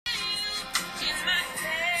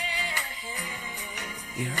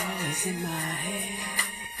You're always in my head.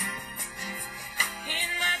 In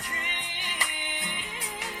my dreams.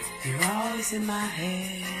 You're always in my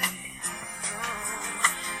head.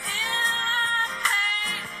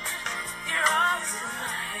 You're always in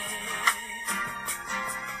my head.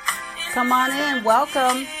 Come on in.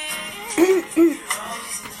 Welcome.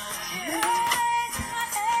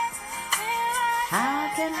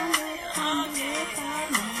 How can I live one day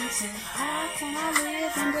without you? How can I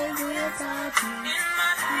live one day without you?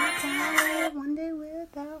 How can I live one day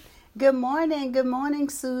without? Good morning,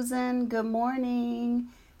 Susan. Good morning,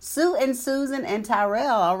 Sue and Susan and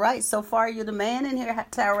Tyrell. All right, so far you're the man in here,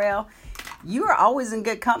 Tyrell. You are always in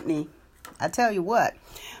good company. I tell you what.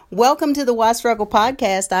 Welcome to the Why Struggle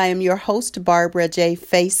Podcast. I am your host, Barbara J.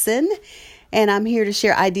 Faison. And I'm here to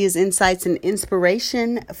share ideas, insights, and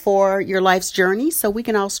inspiration for your life's journey so we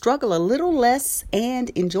can all struggle a little less and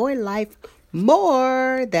enjoy life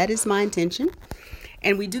more. That is my intention.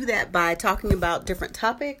 And we do that by talking about different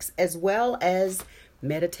topics as well as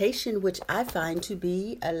meditation, which I find to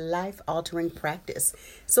be a life-altering practice.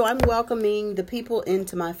 So I'm welcoming the people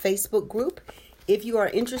into my Facebook group. If you are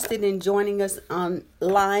interested in joining us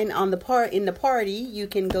online in the party, you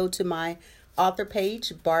can go to my author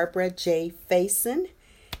page, Barbara J. Faison,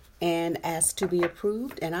 and ask to be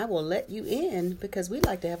approved, and I will let you in because we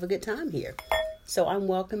like to have a good time here. So I'm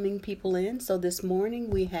welcoming people in. So this morning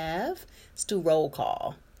we have, let's do roll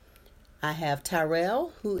call. I have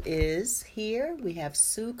Tyrell, who is here. We have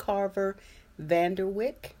Sue Carver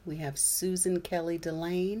Vanderwick. We have Susan Kelly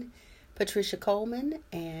Delane, Patricia Coleman,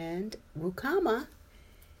 and Rukama.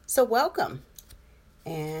 So welcome.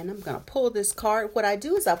 And I'm going to pull this card. What I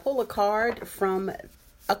do is I pull a card from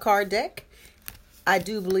a card deck. I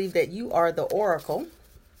do believe that you are the oracle.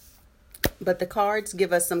 But the cards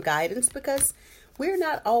give us some guidance because we're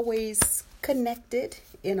not always connected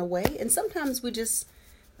in a way. And sometimes I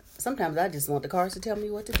just want the cards to tell me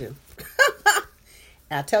what to do.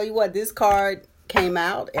 And I tell you what, this card came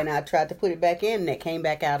out and I tried to put it back in and it came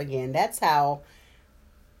back out again. That's how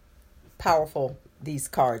powerful these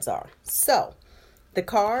cards are. So the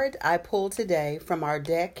card I pulled today from our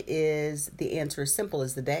deck is, the answer is simple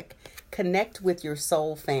as the deck, connect with your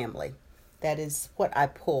soul family. That is what I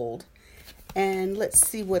pulled. And let's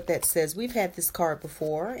see what that says. We've had this card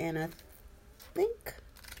before, and I think,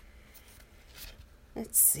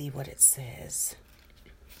 let's see what it says.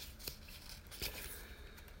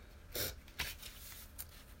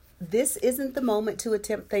 This isn't the moment to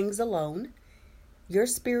attempt things alone. Your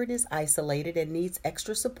spirit is isolated and needs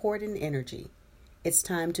extra support and energy. It's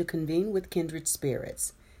time to convene with kindred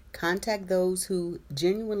spirits. Contact those who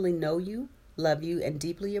genuinely know you, love you, and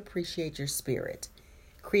deeply appreciate your spirit.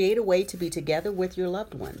 Create a way to be together with your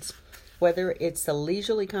loved ones. Whether it's a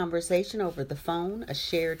leisurely conversation over the phone, a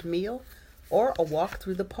shared meal, or a walk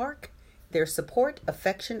through the park, their support,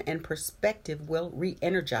 affection, and perspective will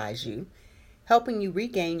re-energize you, helping you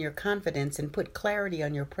regain your confidence and put clarity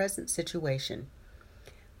on your present situation.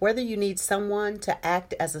 Whether you need someone to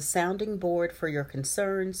act as a sounding board for your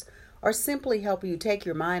concerns or simply help you take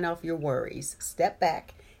your mind off your worries, step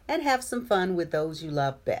back and have some fun with those you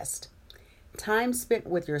love best. Time spent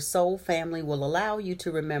with your soul family will allow you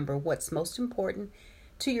to remember what's most important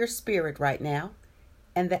to your spirit right now,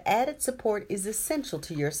 and the added support is essential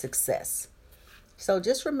to your success. So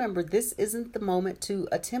just remember, this isn't the moment to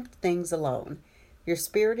attempt things alone. Your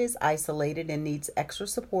spirit is isolated and needs extra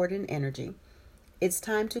support and energy. It's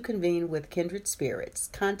time to convene with kindred spirits.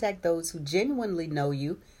 Contact those who genuinely know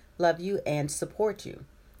you, love you, and support you,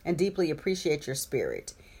 and deeply appreciate your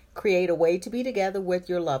spirit. Create a way to be together with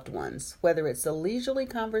your loved ones, whether it's a leisurely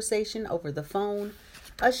conversation over the phone,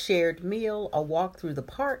 a shared meal, a walk through the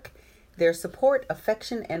park. Their support,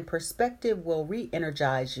 affection, and perspective will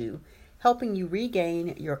re-energize you, helping you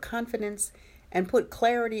regain your confidence and put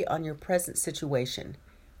clarity on your present situation.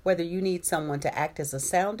 Whether you need someone to act as a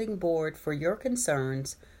sounding board for your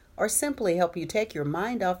concerns or simply help you take your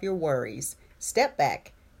mind off your worries, step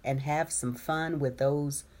back and have some fun with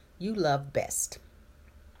those you love best.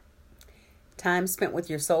 Time spent with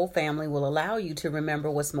your soul family will allow you to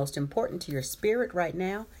remember what's most important to your spirit right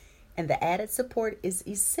now, and the added support is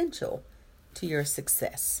essential to your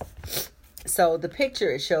success. So the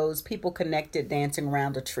picture, it shows people connected dancing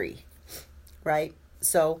around a tree, right?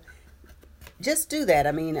 So just do that.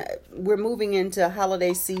 I mean, we're moving into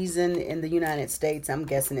holiday season in the United States. I'm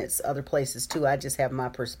guessing it's other places too. I just have my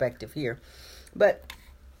perspective here. But,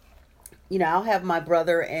 you know, I'll have my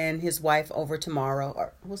brother and his wife over tomorrow.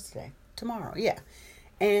 Or what's today? Tomorrow, yeah.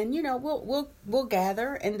 And, you know, we'll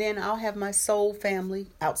gather, and then I'll have my soul family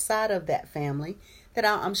outside of that family that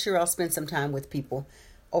I'm sure I'll spend some time with people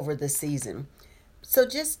over the season. So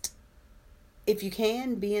just, if you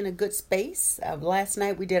can, be in a good space. Last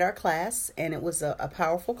night we did our class, and it was a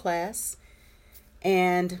powerful class.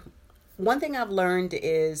 And one thing I've learned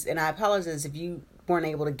is, and I apologize if you weren't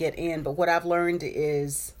able to get in, but what I've learned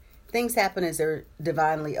is things happen as they're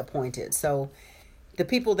divinely appointed. So the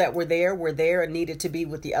people that were there and needed to be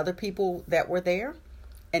with the other people that were there.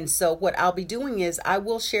 And so what I'll be doing is I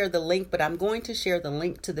will share the link, but I'm going to share the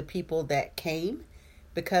link to the people that came,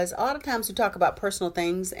 because a lot of times we talk about personal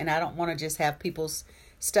things and I don't want to just have people's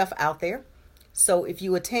stuff out there. So if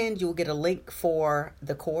you attend, you'll get a link for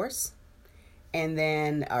the course, and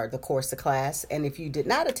then, or the class. And if you did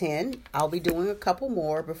not attend, I'll be doing a couple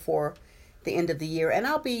more before the end of the year. And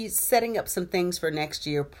I'll be setting up some things for next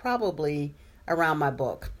year, probably around my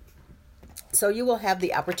book. So you will have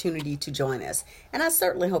the opportunity to join us. And I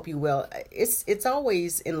certainly hope you will. It's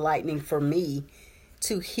always enlightening for me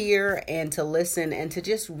to hear and to listen and to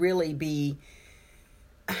just really be,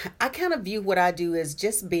 I kind of view what I do as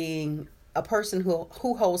just being a person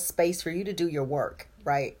who holds space for you to do your work,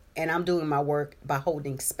 right? And I'm doing my work by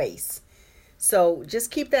holding space. So just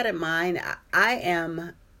keep that in mind.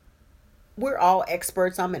 We're all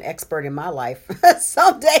experts. I'm an expert in my life.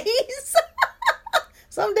 Some days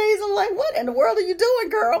I'm like, what in the world are you doing,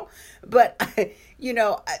 girl? But,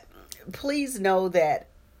 please know that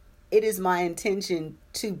it is my intention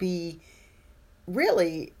to be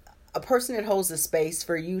really a person that holds a space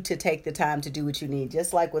for you to take the time to do what you need.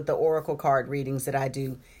 Just like with the oracle card readings that I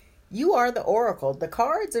do. You are the oracle. The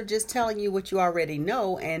cards are just telling you what you already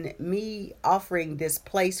know, and me offering this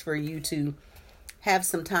place for you to have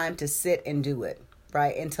some time to sit and do it,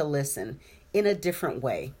 right? And to listen in a different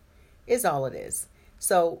way is all it is.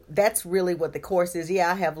 So that's really what the course is.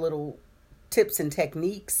 Yeah, I have little tips and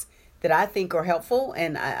techniques that I think are helpful,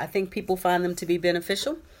 and I think people find them to be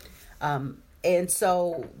beneficial. And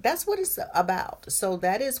so that's what it's about. So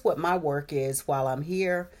that is what my work is while I'm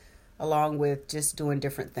here, along with just doing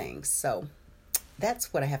different things. So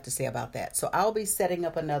that's what I have to say about that. So I'll be setting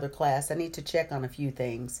up another class. I need to check on a few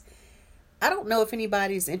things. I don't know if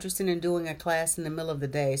anybody's interested in doing a class in the middle of the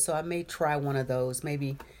day, so I may try one of those,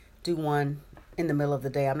 maybe do one in the middle of the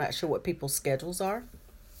day. I'm not sure what people's schedules are.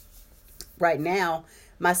 Right now,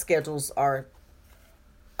 my schedules are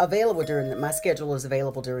available my schedule is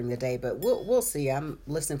available during the day, but we'll see. I'm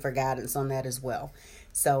listening for guidance on that as well.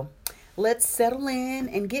 So let's settle in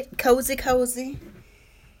and get cozy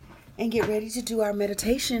and get ready to do our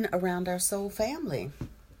meditation around our soul family.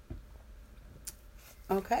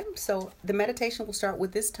 Okay, so the meditation will start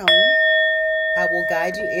with this tone. I will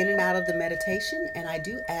guide you in and out of the meditation, and I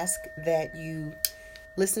do ask that you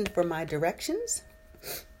listen for my directions.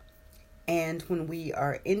 And when we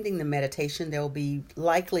are ending the meditation, there'll be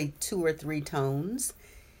likely 2 or 3 tones,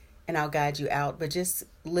 and I'll guide you out, but just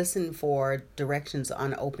listen for directions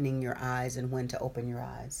on opening your eyes and when to open your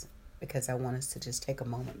eyes, because I want us to just take a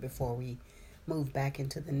moment before we move back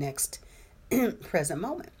into the next present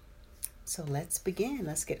moment. So let's begin.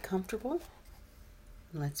 Let's get comfortable.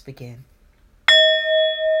 Let's begin.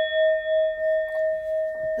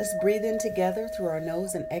 Let's breathe in together through our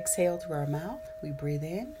nose and exhale through our mouth. We breathe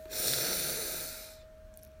in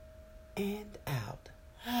and out.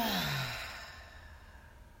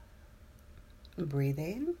 Breathe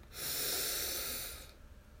in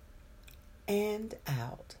and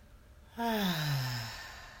out.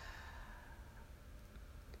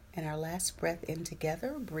 And our last breath in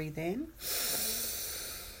together. Breathe in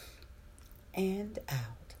and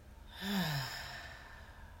out.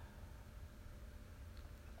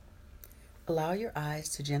 Allow your eyes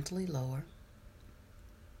to gently lower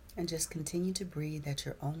and just continue to breathe at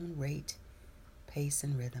your own rate, pace,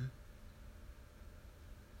 and rhythm.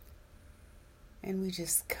 And we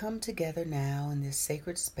just come together now in this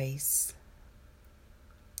sacred space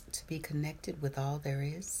to be connected with all there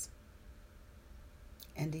is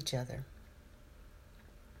and each other.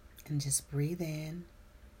 And just breathe in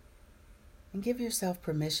and give yourself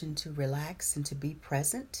permission to relax and to be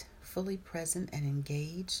present, fully present and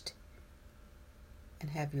engaged, and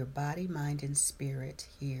have your body, mind, and spirit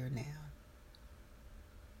here now.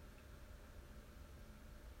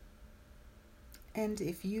 And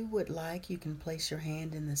if you would like, you can place your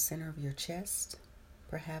hand in the center of your chest,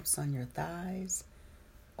 perhaps on your thighs,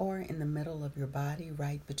 or in the middle of your body,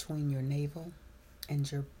 right between your navel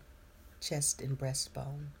and your chest and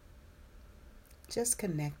breastbone. Just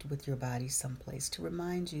connect with your body someplace to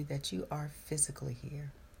remind you that you are physically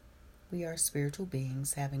here. We are spiritual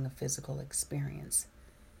beings having a physical experience.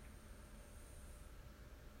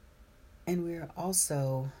 And we are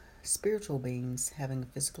also spiritual beings having a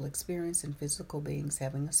physical experience and physical beings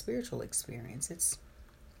having a spiritual experience.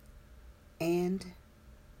 and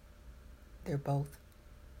they're both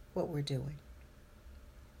what we're doing.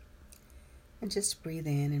 And just breathe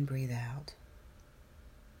in and breathe out.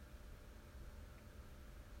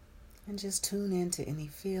 And just tune into any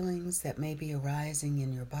feelings that may be arising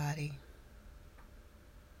in your body.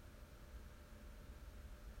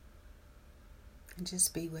 And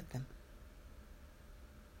just be with them.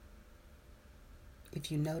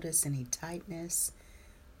 If you notice any tightness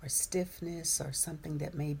or stiffness or something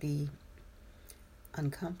that may be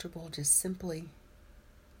uncomfortable, just simply,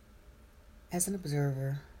 as an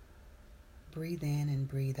observer, breathe in and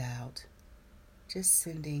breathe out, just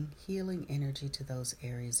sending healing energy to those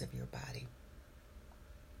areas of your body.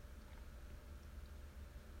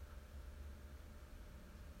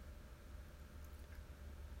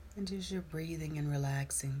 And as you're breathing and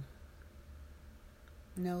relaxing,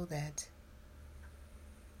 know that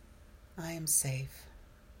I am safe.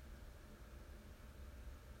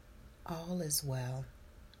 All is well.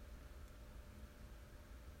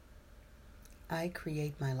 I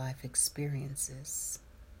create my life experiences.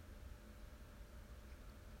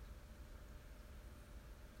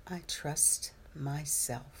 I trust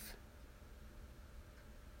myself.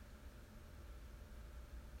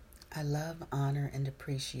 I love, honor, and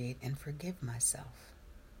appreciate and forgive myself.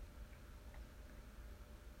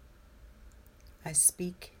 I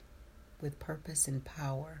speak with purpose and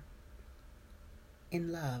power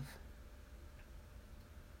in love.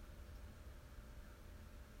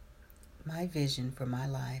 My vision for my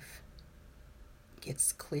life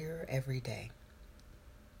gets clearer every day.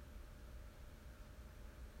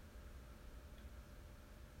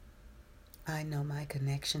 I know my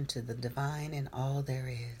connection to the divine and all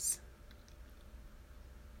there is.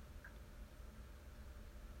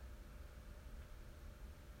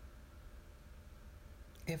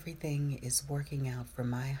 Everything is working out for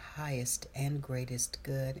my highest and greatest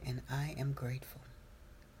good, and I am grateful.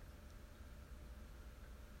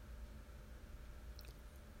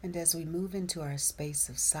 And as we move into our space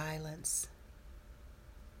of silence,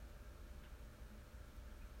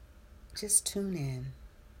 just tune in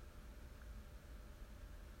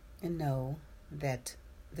and know that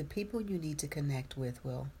the people you need to connect with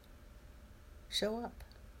will show up,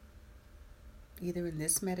 either in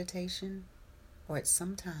this meditation or at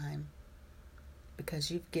some time,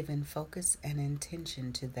 because you've given focus and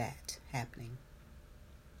intention to that happening.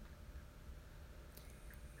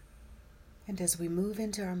 And as we move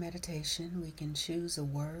into our meditation, we can choose a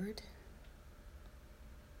word.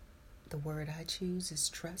 The word I choose is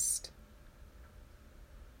trust.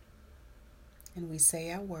 And we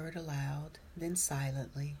say our word aloud, then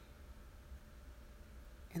silently.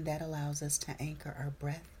 And that allows us to anchor our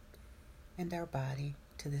breath and our body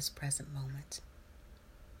to this present moment.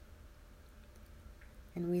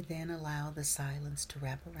 And we then allow the silence to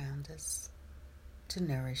wrap around us, to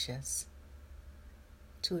nourish us,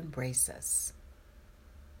 to embrace us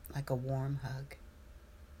like a warm hug.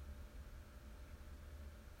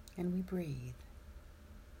 And we breathe.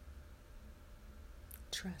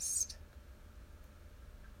 Trust.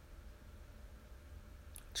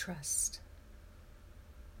 Trust.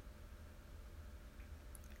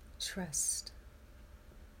 Trust.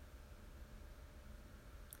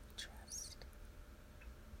 Trust.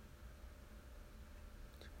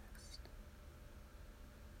 Trust.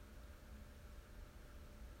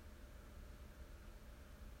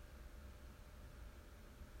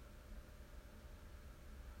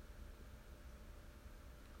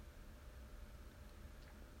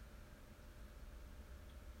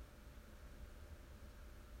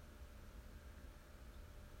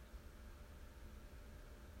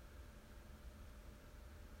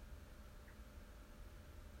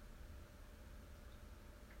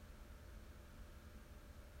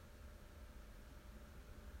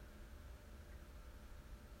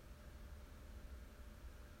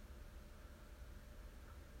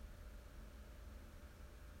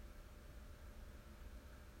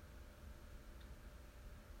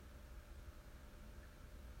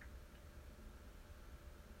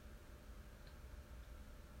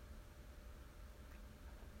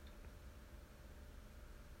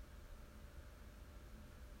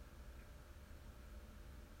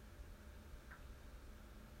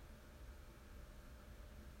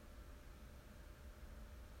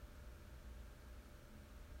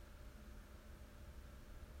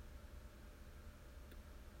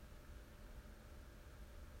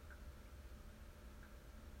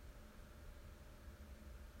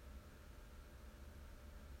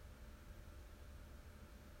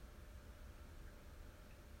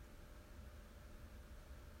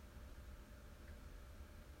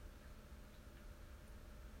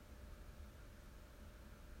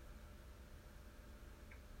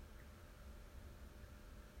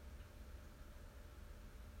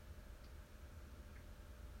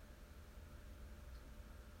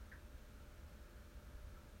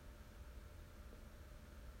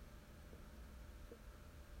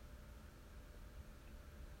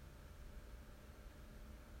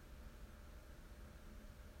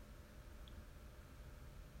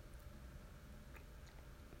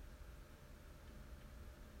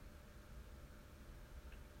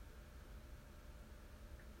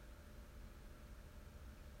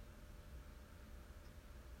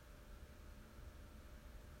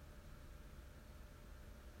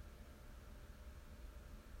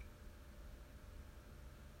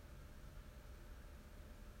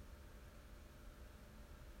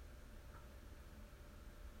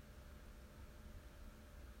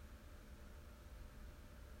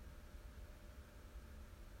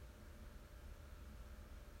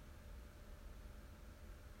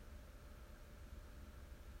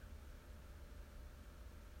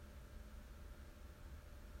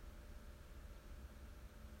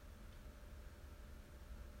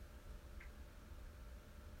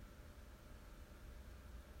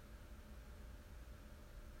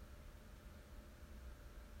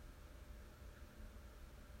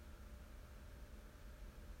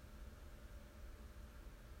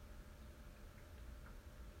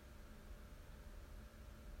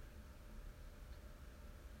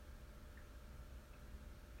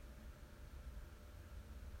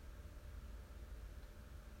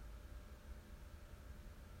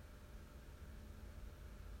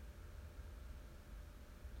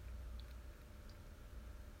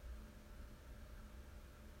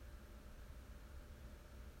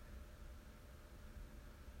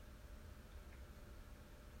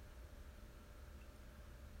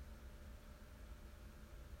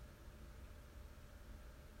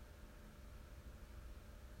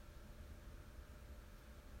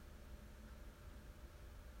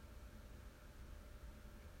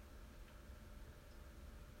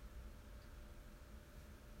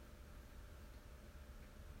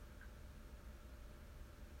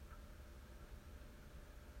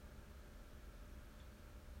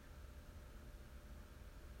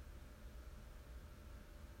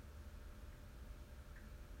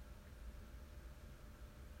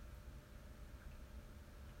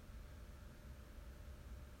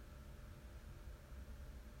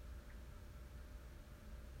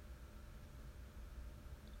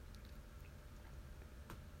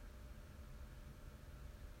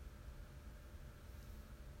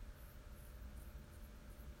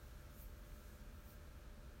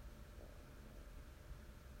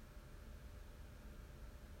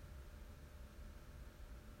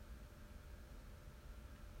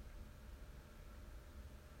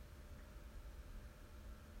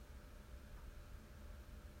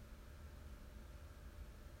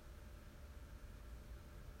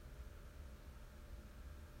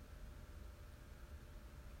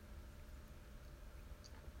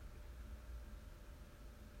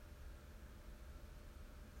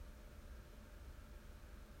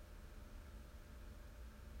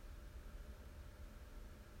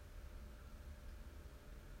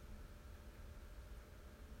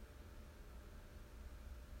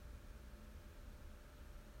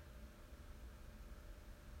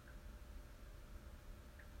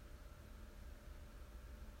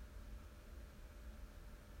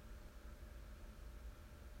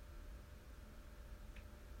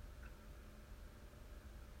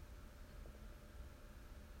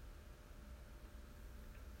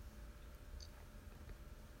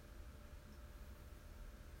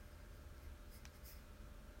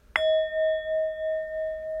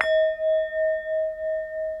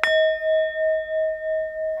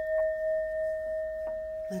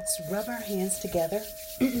 Let's rub our hands together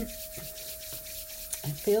and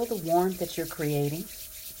feel the warmth that you're creating.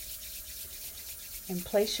 And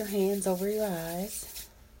place your hands over your eyes.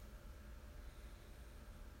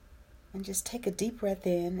 And just take a deep breath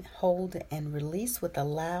in, hold, and release with a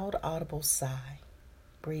loud, audible sigh.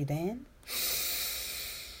 Breathe in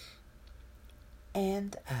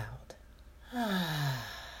and out.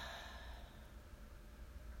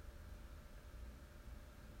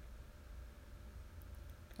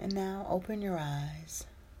 And now open your eyes.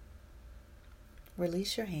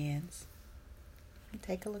 Release your hands. And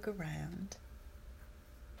take a look around.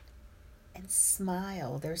 And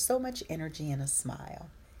smile. There's so much energy in a smile.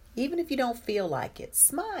 Even if you don't feel like it,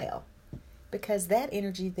 smile. Because that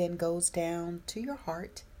energy then goes down to your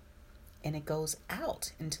heart and it goes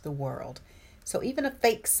out into the world. So even a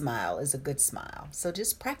fake smile is a good smile. So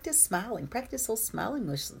just practice smiling. Practice those smiling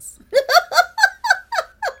muscles.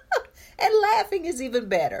 And laughing is even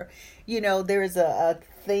better. You know, there's a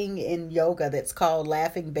thing in yoga that's called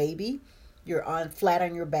laughing baby. You're flat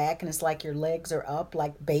on your back and it's like your legs are up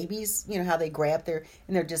like babies. You know how they grab and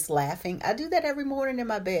they're just laughing. I do that every morning in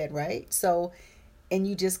my bed, right? So, and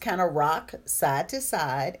you just kind of rock side to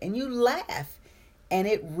side and you laugh. And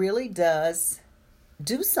it really does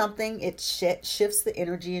do something. It shifts the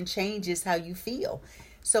energy and changes how you feel.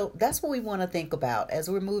 So that's what we want to think about as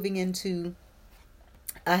we're moving into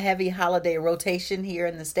a heavy holiday rotation here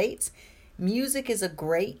in the States. Music is a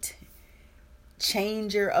great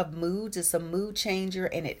changer of moods. It's a mood changer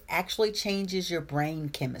and it actually changes your brain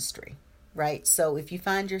chemistry, right? So if you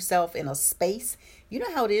find yourself in a space, you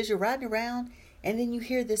know how it is, you're riding around and then you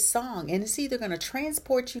hear this song and it's either going to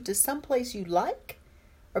transport you to someplace you like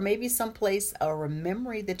or maybe someplace or a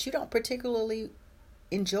memory that you don't particularly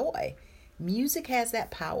enjoy. Music has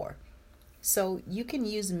that power. So you can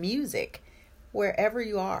use music wherever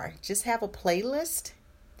you are. Just have a playlist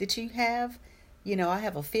that you have. You know, I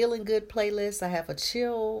have a feeling good playlist. I have a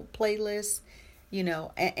chill playlist, you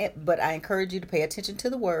know, but I encourage you to pay attention to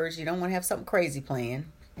the words. You don't want to have something crazy playing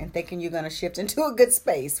and thinking you're going to shift into a good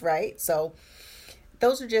space, right? So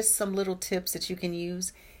those are just some little tips that you can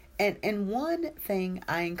use. And one thing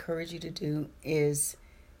I encourage you to do is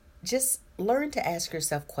just learn to ask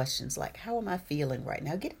yourself questions like, how am I feeling right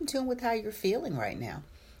now? Get in tune with how you're feeling right now.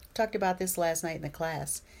 Talked about this last night in the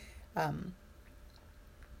class. How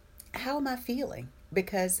am I feeling?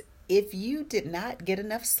 Because if you did not get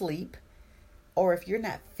enough sleep or if you're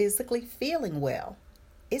not physically feeling well,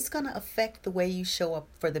 it's going to affect the way you show up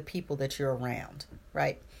for the people that you're around,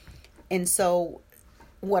 right? And so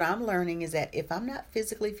what I'm learning is that if I'm not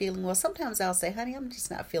physically feeling well, sometimes I'll say, honey, I'm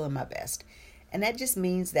just not feeling my best. And that just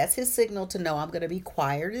means that's his signal to know I'm going to be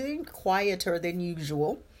quieter than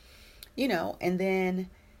usual, you know, and then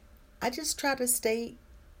I just try to stay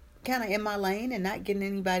kind of in my lane and not get in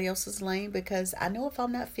anybody else's lane because I know if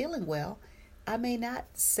I'm not feeling well, I may not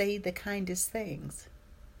say the kindest things.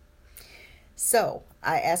 So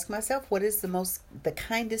I ask myself, what is the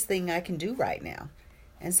kindest thing I can do right now?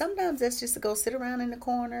 And sometimes that's just to go sit around in the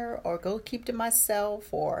corner or go keep to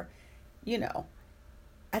myself or, you know,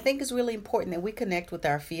 I think it's really important that we connect with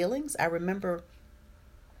our feelings. I remember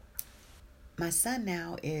my son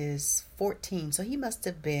now is 14, so he must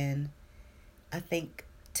have been, I think,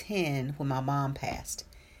 10 when my mom passed.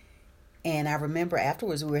 And I remember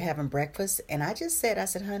afterwards we were having breakfast and I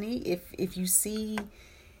said, honey, if you see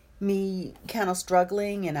me kind of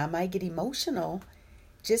struggling and I might get emotional,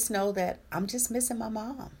 just know that I'm just missing my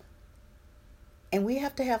mom. And we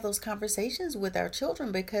have to have those conversations with our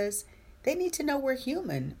children because they need to know we're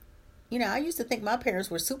human. You know, I used to think my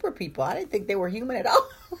parents were super people. I didn't think they were human at all.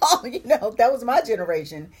 You know, that was my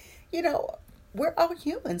generation. You know, we're all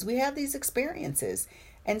humans. We have these experiences.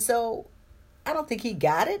 And so I don't think he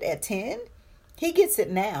got it at 10. He gets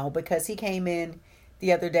it now because he came in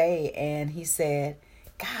the other day and he said,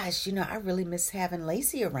 gosh, you know, I really miss having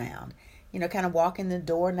Lacey around. You know, kind of walking the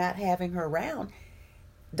door, not having her around.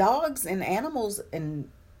 Dogs and animals and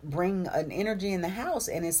bring an energy in the house,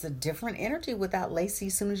 and it's a different energy without Lacey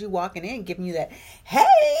as soon as you're walking in, giving you that, hey,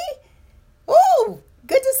 oh,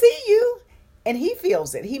 good to see you. And he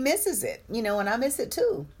feels it. He misses it, you know, and I miss it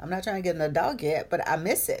too. I'm not trying to get in a dog yet, but I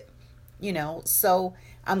miss it, you know. So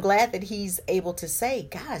I'm glad that he's able to say,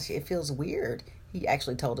 gosh, it feels weird. He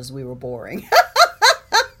actually told us we were boring.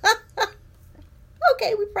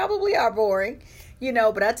 Okay, we probably are boring, you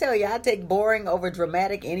know, but I tell you, I take boring over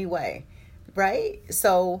dramatic anyway, right?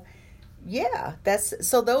 So yeah,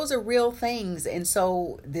 so those are real things. And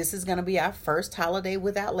so this is going to be our first holiday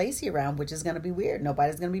without Lacey around, which is going to be weird.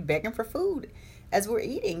 Nobody's going to be begging for food as we're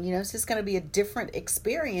eating. You know, it's just going to be a different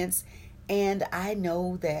experience. And I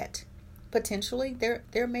know that potentially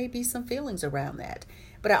there may be some feelings around that.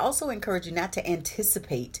 But I also encourage you not to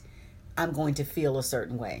anticipate I'm going to feel a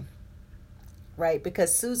certain way, right?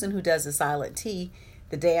 Because Susan, who does the silent tea,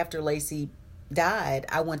 the day after Lacey died,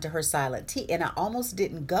 I went to her silent tea and I almost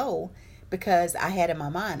didn't go because I had in my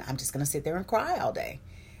mind, I'm just going to sit there and cry all day.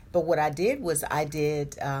 But what I did was I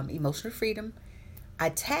did emotional freedom. I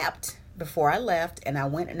tapped before I left, and I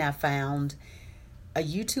went and I found a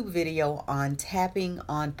YouTube video on tapping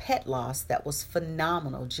on pet loss that was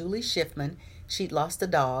phenomenal. Julie Schiffman, she'd lost a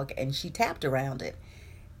dog and she tapped around it.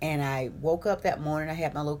 And I woke up that morning, I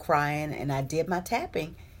had my little crying, and I did my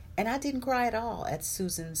tapping, and I didn't cry at all at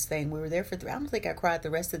Susan's thing. We were there for I don't think I cried the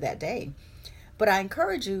rest of that day. But I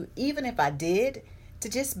encourage you, even if I did, to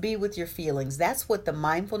just be with your feelings. That's what the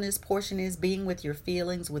mindfulness portion is, being with your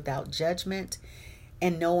feelings without judgment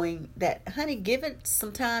and knowing that, honey, give it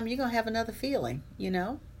some time. You're going to have another feeling, you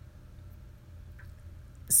know?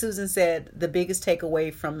 Susan said the biggest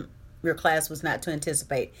takeaway from your class was not to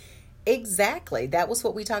anticipate. Exactly. That was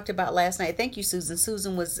what we talked about last night. Thank you, Susan.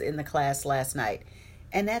 Susan was in the class last night.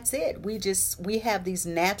 And that's it. We have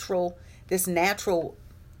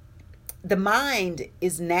the mind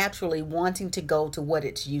is naturally wanting to go to what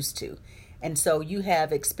it's used to. And so you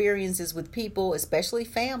have experiences with people, especially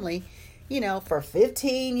family, for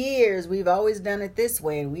 15 years, we've always done it this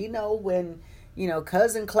way. And we know when,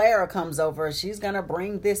 Cousin Clara comes over, she's going to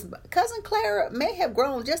bring this. Cousin Clara may have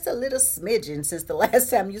grown just a little smidgen since the last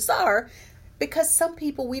time you saw her, because some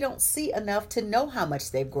people we don't see enough to know how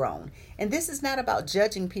much they've grown. And this is not about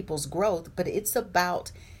judging people's growth, but it's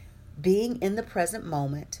about being in the present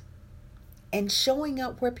moment and showing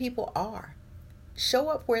up where people are. Show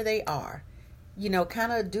up where they are.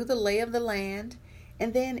 Kind of do the lay of the land.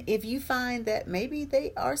 And then if you find that maybe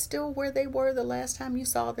they are still where they were the last time you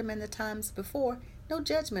saw them and the times before, no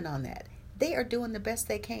judgment on that. They are doing the best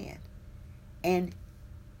they can. And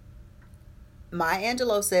Maya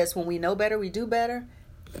Angelou says, when we know better, we do better.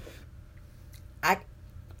 I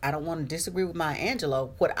don't want to disagree with Maya Angelou.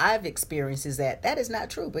 What I've experienced is that is not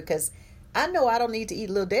true, because I know I don't need to eat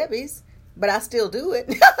Little Debbie's, but I still do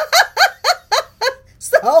it.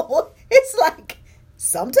 So it's like,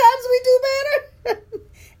 sometimes we do better.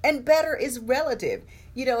 And better is relative.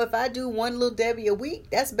 If I do one Little Debbie a week,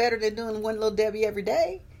 that's better than doing one Little Debbie every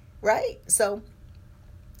day, right? So,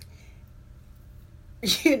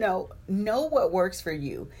 know what works for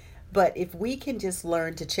you. But if we can just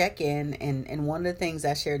learn to check in, and one of the things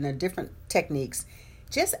I shared in the different techniques,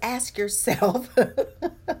 just ask yourself,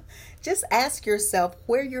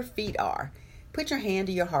 where your feet are. Put your hand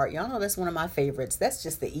to your heart. Y'all know that's one of my favorites. That's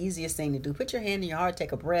just the easiest thing to do. Put your hand in your heart,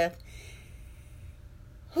 take a breath.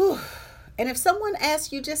 Whew. And if someone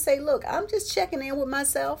asks you, just say, look, I'm just checking in with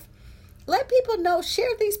myself. Let people know,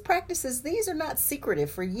 share these practices. These are not secretive.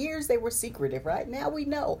 For years, they were secretive, right? Now we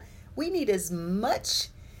know. We need as much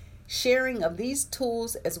sharing of these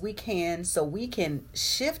tools as we can so we can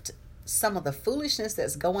shift some of the foolishness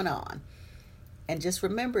that's going on. And just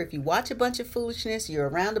remember, if you watch a bunch of foolishness, you're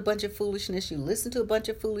around a bunch of foolishness, you listen to a bunch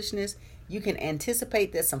of foolishness, you can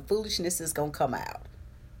anticipate that some foolishness is going to come out.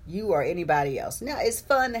 You or anybody else. Now, it's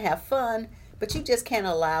fun to have fun, but you just can't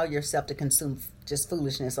allow yourself to consume just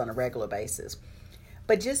foolishness on a regular basis.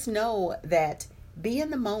 But just know that be in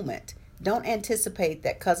the moment. Don't anticipate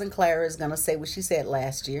that Cousin Clara is going to say what she said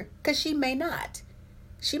last year, because she may not.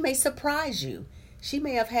 She may surprise you. She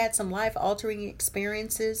may have had some life-altering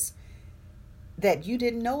experiences that you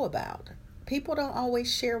didn't know about. People don't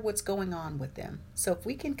always share what's going on with them. So if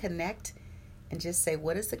we can connect and just say,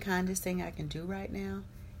 what is the kindest thing I can do right now?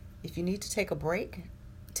 If you need to take a break,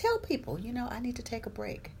 tell people, I need to take a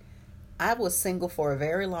break. I was single for a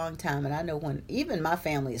very long time, and I know when even my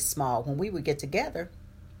family is small, when we would get together,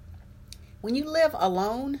 when you live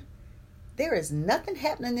alone, there is nothing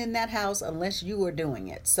happening in that house unless you are doing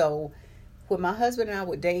it. So when my husband and I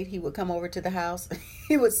would date, he would come over to the house.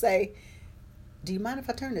 He would say, do you mind if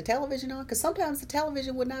I turn the television on? Because sometimes the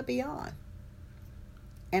television would not be on.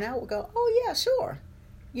 And I would go, oh, yeah, sure.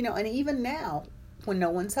 And even now, when no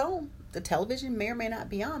one's home, the television may or may not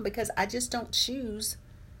be on, because I just don't choose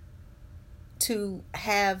to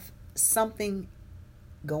have something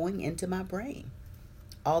going into my brain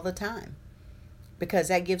all the time, because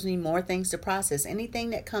that gives me more things to process.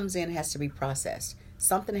 Anything that comes in has to be processed.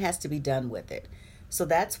 Something has to be done with it. So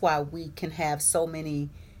that's why we can have so many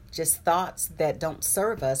just thoughts that don't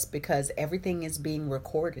serve us, because everything is being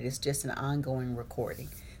recorded. It's just an ongoing recording.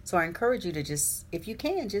 So I encourage you to just, if you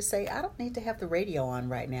can, just say, I don't need to have the radio on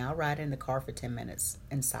right now. I'll ride in the car for 10 minutes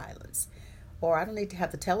in silence. Or I don't need to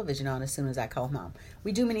have the television on as soon as I come home.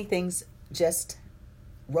 We do many things just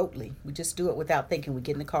rotely. We just do it without thinking. We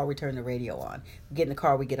get in the car, we turn the radio on. We get in the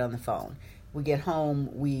car, we get on the phone. We get home,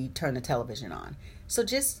 we turn the television on. So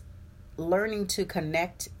just learning to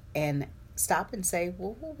connect and stop and say,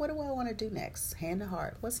 well, what do I want to do next? Hand to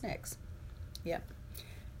heart. What's next? Yep.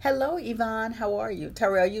 Hello, Yvonne. How are you?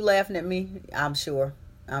 Tyrell, you laughing at me? I'm sure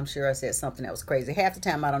I said something that was crazy. Half the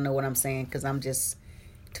time I don't know what I'm saying because I'm just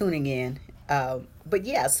tuning in. But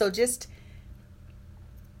yeah, so just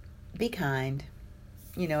be kind.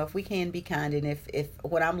 You know, if we can be kind, and if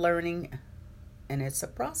what I'm learning, and it's a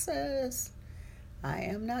process, I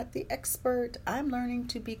am not the expert. I'm learning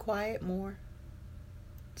to be quiet more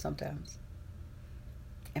sometimes.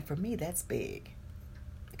 And for me, that's big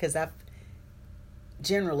because I've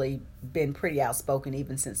generally been pretty outspoken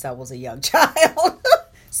even since I was a young child.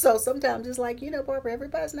 So sometimes it's like, Barbara,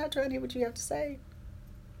 everybody's not trying to hear what you have to say.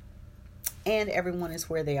 And everyone is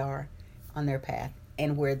where they are on their path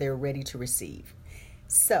and where they're ready to receive.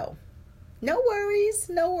 So no worries.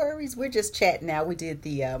 We're just chatting now. We did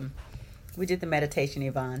the meditation,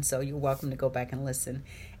 Yvonne, so you're welcome to go back and listen.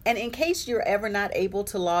 And in case you're ever not able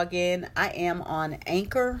to log in, I am on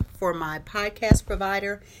Anchor for my podcast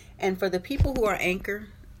provider. And for the people who are Anchor,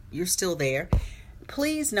 you're still there.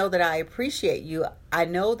 Please know that I appreciate you. I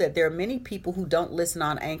know that there are many people who don't listen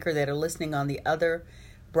on Anchor that are listening on the other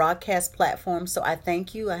broadcast platforms. So I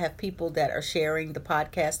thank you. I have people that are sharing the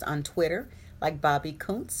podcast on Twitter, like Bobby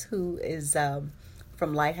Kuntz, who is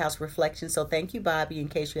from Lighthouse Reflections. So thank you, Bobby, in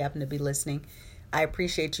case you happen to be listening. I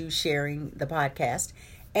appreciate you sharing the podcast.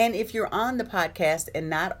 And if you're on the podcast and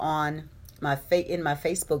not on in my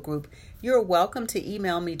Facebook group, you're welcome to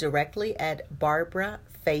email me directly at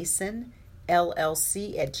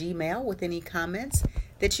BarbaraFaison@gmail.com with any comments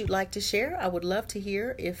that you'd like to share. I would love to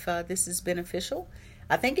hear if this is beneficial.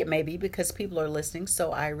 I think it may be because people are listening,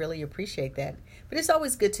 so I really appreciate that. But it's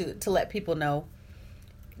always good to let people know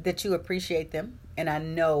that you appreciate them, and I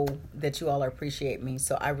know that you all appreciate me,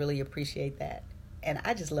 so I really appreciate that. And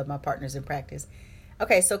I just love my partners in practice.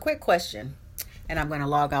 Okay, so quick question, and I'm going to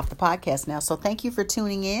log off the podcast now. So thank you for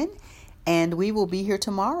tuning in, and we will be here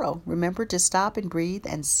tomorrow. Remember to stop and breathe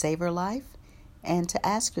and savor life, and to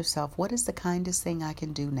ask yourself, what is the kindest thing I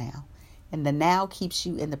can do now? And the now keeps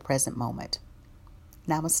you in the present moment.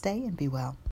 Namaste and be well.